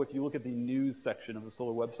also, if you look at the news section of the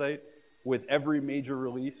Solr website, with every major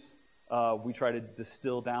release, we try to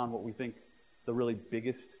distill down what we think the really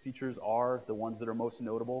biggest features are, the ones that are most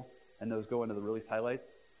notable, and those go into the release highlights.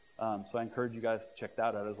 So I encourage you guys to check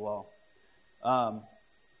that out as well.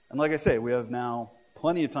 And like I say, we have now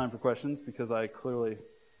plenty of time for questions because I clearly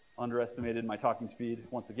underestimated my talking speed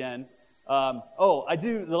once again.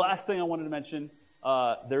 The last thing I wanted to mention,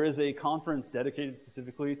 there is a conference dedicated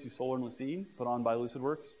specifically to Solr and Lucene put on by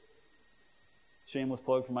LucidWorks. Shameless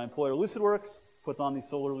plug for my employer, LucidWorks, puts on the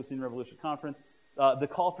Solr Lucene Revolution Conference. The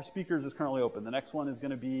call for speakers is currently open. The next one is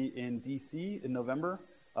going to be in DC in November.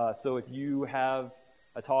 So if you have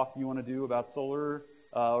a talk you want to do about Solr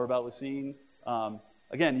or about Lucene,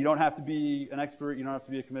 again, you don't have to be an expert, you don't have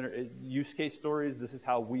to be a committer. Use case stories, this is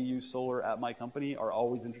how we use Solr at my company, are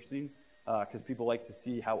always interesting because people like to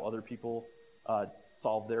see how other people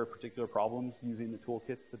solve their particular problems using the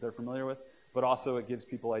toolkits that they're familiar with. But also it gives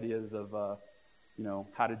people ideas of,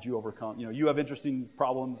 how did you overcome, you have interesting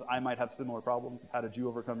problems, I might have similar problems. How did you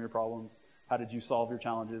overcome your problems? How did you solve your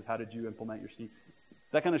challenges? How did you implement your scheme?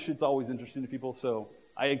 That kind of shit's always interesting to people. So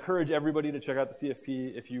I encourage everybody to check out the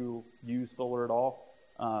CFP if you use Solr at all.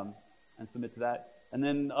 And submit to that. And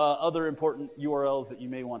then other important URLs that you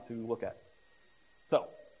may want to look at. So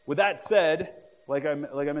with that said, like I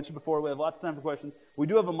mentioned before, we have lots of time for questions. We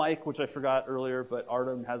do have a mic, which I forgot earlier, but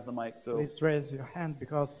Artem has the mic. So please raise your hand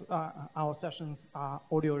because our sessions are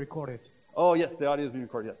audio recorded. Oh, yes, the audio is being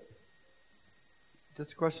recorded, yes.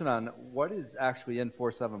 Just a question on what is actually in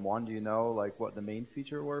 4.7.1. Do you know like what the main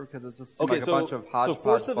feature were? Because it's just okay, like a bunch of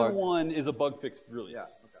hodgepodge So 4.7.1 is a bug fixed release. Yeah.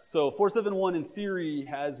 So 4.7.1 in theory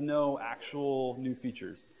has no actual new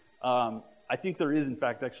features. I think there is in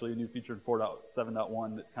fact actually a new feature in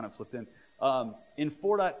 4.7.1 that kind of slipped in. In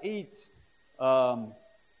 4.8,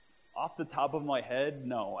 off the top of my head,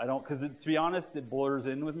 no, I don't, because to be honest, it blurs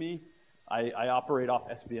in with me. I operate off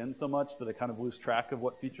SBN so much that I kind of lose track of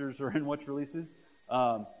what features are in which releases.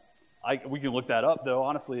 We can look that up though.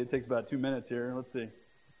 Honestly, it takes about 2 minutes here. Let's see.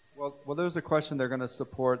 Well, there's a question. They're going to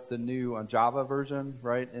support the new Java version,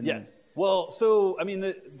 right? Yes. Well, so I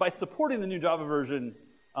mean, by supporting the new Java version,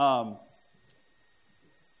 so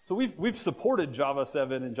we've supported Java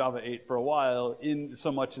 7 and Java 8 for a while, in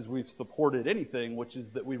so much as we've supported anything, which is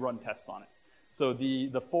that we run tests on it. So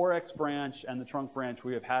the 4x branch and the trunk branch,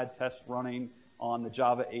 we have had tests running on the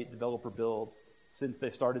Java 8 developer builds since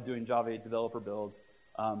they started doing Java 8 developer builds.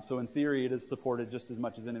 So in theory, it is supported just as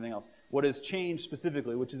much as anything else. What has changed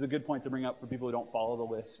specifically, which is a good point to bring up for people who don't follow the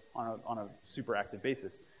list on a super active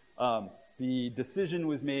basis, the decision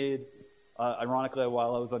was made, ironically,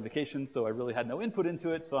 while I was on vacation, so I really had no input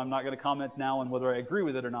into it, so I'm not going to comment now on whether I agree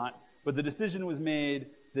with it or not. But the decision was made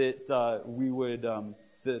that we would,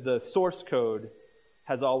 the source code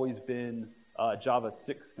has always been Java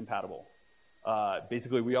 6 compatible.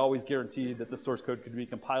 Basically, we always guaranteed that the source code could be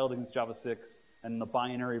compiled against Java 6, and the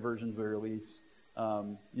binary versions we release,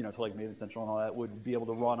 to like Maven Central and all that, would be able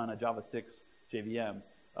to run on a Java 6 JVM.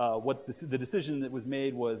 The decision that was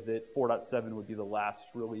made was that 4.7 would be the last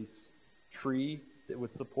release tree that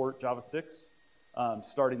would support Java 6.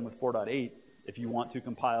 Starting with 4.8, if you want to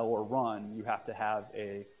compile or run, you have to have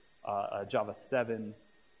a Java 7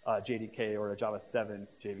 JDK or a Java 7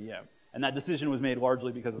 JVM. And that decision was made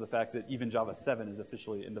largely because of the fact that even Java 7 is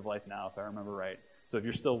officially end of life now, if I remember right. So if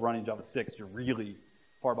you're still running Java 6, you're really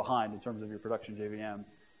far behind in terms of your production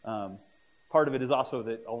JVM. Part of it is also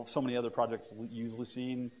that so many other projects use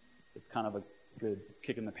Lucene. It's kind of a good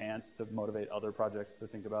kick in the pants to motivate other projects to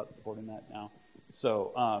think about supporting that now.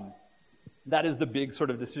 So that is the big sort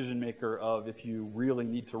of decision maker of if you really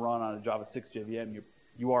need to run on a Java 6 JVM,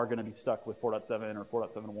 you are going to be stuck with 4.7 or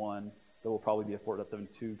 4.71. There will probably be a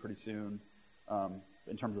 4.72 pretty soon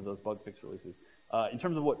in terms of those bug fix releases. In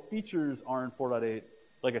terms of what features are in 4.8,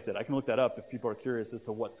 like I said, I can look that up if people are curious as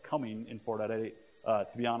to what's coming in 4.8.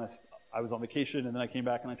 To be honest, I was on vacation and then I came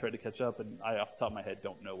back and I tried to catch up, and I, off the top of my head,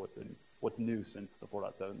 don't know what's new since the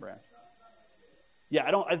 4.7 branch.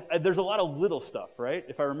 Yeah, there's a lot of little stuff, right?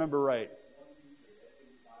 If I remember right.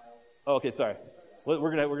 Oh, okay, sorry.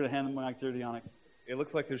 We're gonna hand the mic to Yannick. It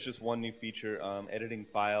looks like there's just one new feature, editing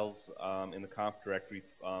files in the conf directory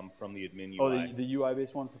from the admin UI. Oh, the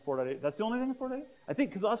UI-based one for 4.8? That's the only thing in 4.8? I think,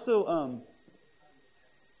 because also,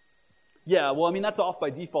 yeah, well, I mean, that's off by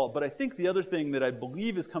default, but I think the other thing that I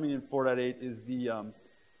believe is coming in 4.8 is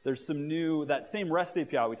there's some new, that same REST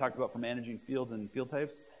API we talked about for managing fields and field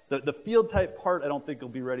types. The field type part, I don't think will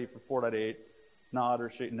be ready for 4.8. Nod or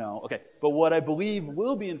shake, no. Okay, but what I believe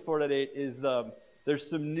will be in 4.8 is there's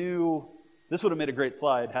some new. This would have made a great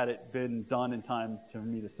slide had it been done in time for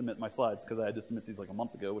me to submit my slides, because I had to submit these like a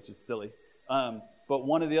month ago, which is silly. But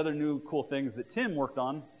one of the other new cool things that Tim worked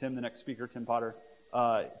on, Tim, the next speaker, Tim Potter,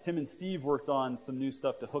 Tim and Steve worked on some new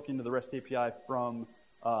stuff to hook into the REST API from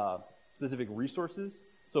specific resources.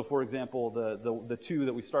 So for example, the two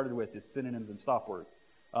that we started with is synonyms and stop words.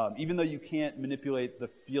 Even though you can't manipulate the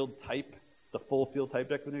field type, the full field type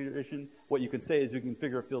declaration, what you can say is you can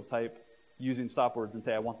configure a field type using stop words and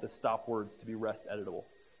say, I want the stop words to be REST editable.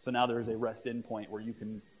 So now there is a REST endpoint where you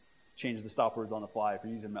can change the stop words on the fly if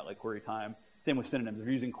you're using like query time. Same with synonyms. If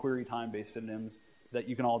you're using query time-based synonyms, that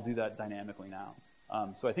you can all do that dynamically now.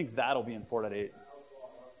 So I think that'll be in 4.8.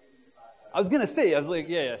 I was going to say, I was like,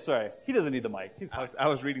 yeah, sorry. He doesn't need the mic. I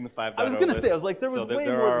was reading the 5.0 I was going to say, I was like, there was so way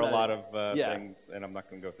there more are than a lot of yeah. things, and I'm not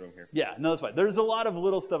going to go through them here. Yeah, no, that's fine. There's a lot of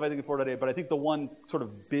little stuff, I think, in 4.8, but I think the one sort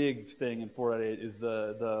of big thing in 4.8 is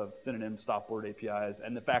the synonym stop word APIs,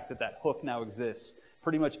 and the fact that that hook now exists.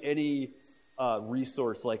 Pretty much any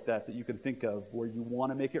resource like that you can think of where you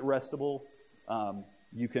want to make it restable,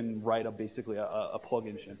 you can write basically a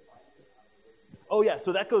plugin. Oh, yeah,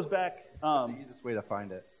 so that goes back. That's the easiest way to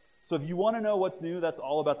find it. So if you want to know what's new, that's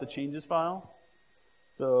all about the changes file.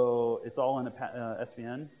 So it's all in a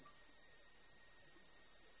SVN.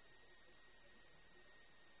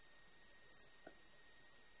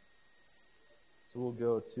 So we'll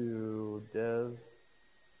go to dev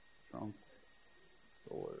trunk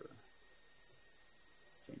Solr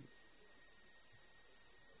changes.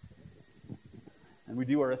 And we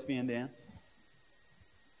do our SVN dance.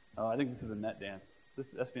 I think this is a net dance.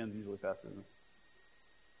 This SVN is usually faster than this.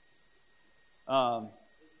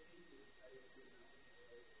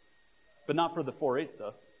 But not for the 4.8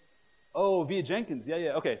 stuff. Oh, via Jenkins. Yeah,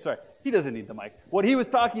 yeah. Okay, sorry. He doesn't need the mic. What he was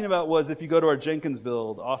talking about was if you go to our Jenkins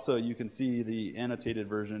build, also you can see the annotated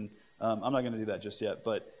version. I'm not going to do that just yet,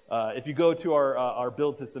 but if you go to our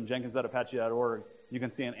build system, jenkins.apache.org, you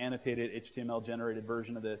can see an annotated HTML generated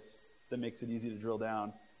version of this that makes it easy to drill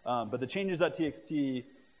down. But the changes.txt,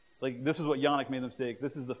 like this is what Yannick made the mistake.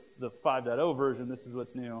 This is the 5.0 version. This is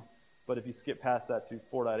what's new. But if you skip past that to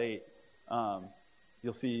 4.8,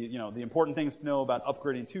 you'll see, the important things to know about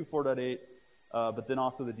upgrading to 4.8, but then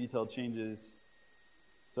also the detailed changes.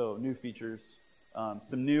 So new features,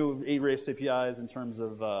 some new REST APIs in terms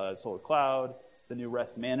of Solr Cloud, the new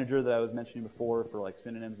REST manager that I was mentioning before for like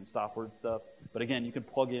synonyms and stop word stuff. But again, you can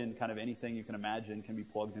plug in kind of anything you can imagine can be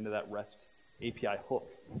plugged into that REST API hook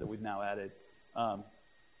that we've now added.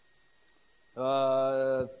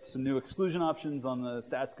 Some new exclusion options on the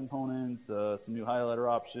stats component, some new highlighter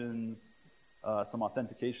options, some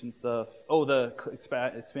authentication stuff. Oh, the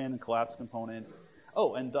expand and collapse component.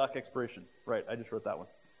 Oh, and doc expiration. Right, I just wrote that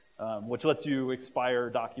one, which lets you expire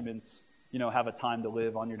documents, have a time to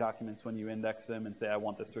live on your documents when you index them and say, I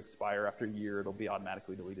want this to expire after a year. It'll be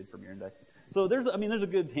automatically deleted from your index. So there's a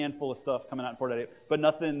good handful of stuff coming out in 4.8, but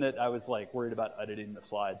nothing that I was like worried about editing the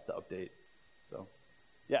slides to update. So,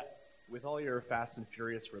 yeah. With all your fast and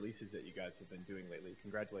furious releases that you guys have been doing lately,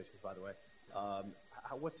 congratulations, by the way.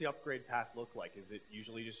 What's the upgrade path look like? Is it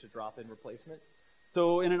usually just a drop-in replacement?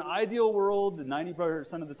 So in an ideal world,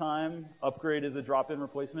 90% of the time, upgrade is a drop-in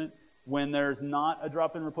replacement. When there's not a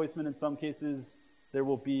drop-in replacement, in some cases, there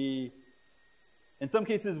will be. In some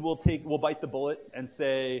cases, we'll bite the bullet and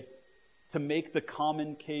say, to make the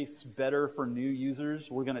common case better for new users,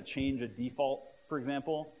 we're going to change a default, for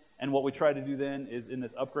example. And what we try to do then is in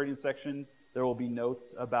this upgrading section, there will be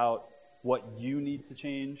notes about what you need to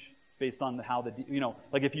change based on how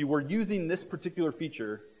like if you were using this particular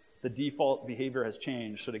feature, the default behavior has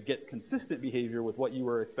changed. So to get consistent behavior with what you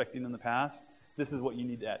were expecting in the past, this is what you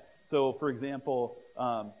need to add. So for example,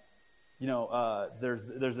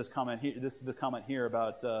 there's this comment here. This comment here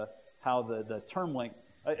about how the term length.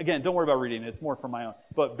 Again, don't worry about reading it. It's more from my own.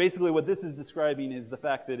 But basically what this is describing is the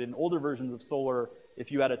fact that in older versions of Solr,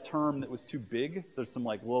 if you had a term that was too big, there's some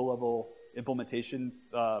like low-level implementation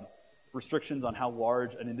restrictions on how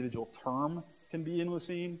large an individual term can be in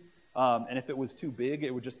Lucene. And if it was too big,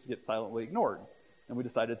 it would just get silently ignored. And we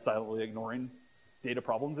decided silently ignoring data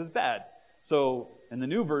problems is bad. So in the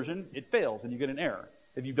new version, it fails and you get an error.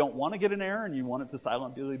 If you don't want to get an error and you want it to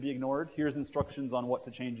silently be ignored, here's instructions on what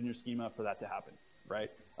to change in your schema for that to happen. Right?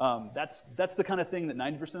 That's the kind of thing that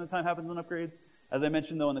 90% of the time happens on upgrades. As I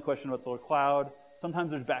mentioned, though, in the question about Solr Cloud,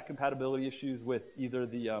 sometimes there's back compatibility issues with either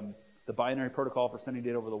the binary protocol for sending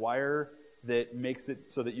data over the wire that makes it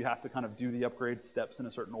so that you have to kind of do the upgrade steps in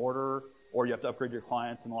a certain order, or you have to upgrade your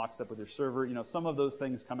clients in lockstep with your server. Some of those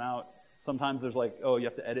things come out. Sometimes there's like, oh, you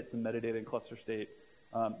have to edit some metadata in cluster state.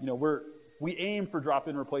 We aim for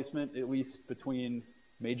drop-in replacement at least between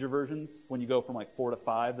major versions. When you go from like 4 to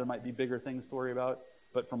 5, there might be bigger things to worry about.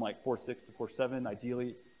 But from like 4.6 to 4.7,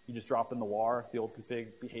 ideally, you just drop in the WAR. The old config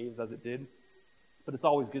behaves as it did. But it's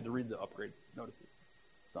always good to read the upgrade notices.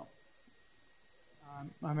 So.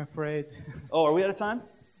 I'm afraid. Oh, are we out of time?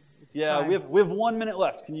 Yeah, time. we have 1 minute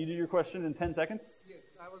left. Can you do your question in 10 seconds? Yes,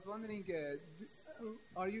 I was wondering,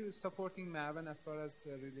 are you supporting Maven as far as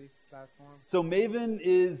release platform? So Maven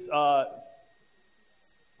is,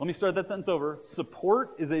 let me start that sentence over.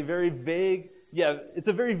 Support is a very vague, it's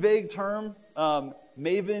a very vague term.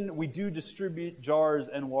 Maven, we do distribute jars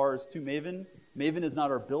and wars to Maven. Maven is not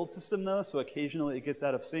our build system though, so occasionally it gets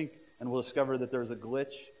out of sync and we'll discover that there's a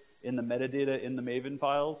glitch in the metadata in the Maven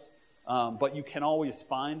files. But you can always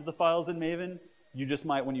find the files in Maven. You just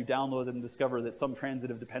might, when you download them, discover that some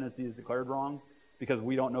transitive dependency is declared wrong because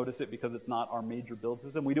we don't notice it because it's not our major build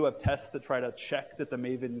system. We do have tests that try to check that the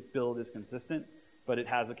Maven build is consistent, but it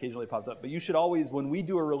has occasionally popped up. But you should always, when we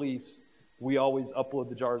do a release, we always upload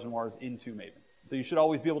the jars and wars into Maven. So you should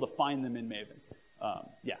always be able to find them in Maven.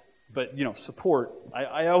 But support,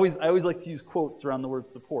 I always like to use quotes around the word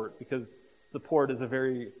support because support is a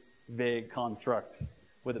very vague construct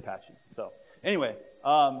with Apache. So anyway,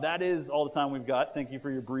 that is all the time we've got. Thank you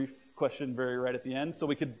for your brief question right at the end, so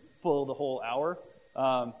we could fill the whole hour.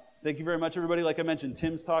 Thank you very much, everybody. Like I mentioned,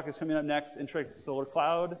 Tim's talk is coming up next, Introduction to Solr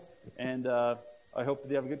Cloud, and I hope that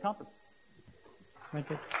you have a good conference. Thank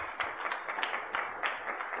you.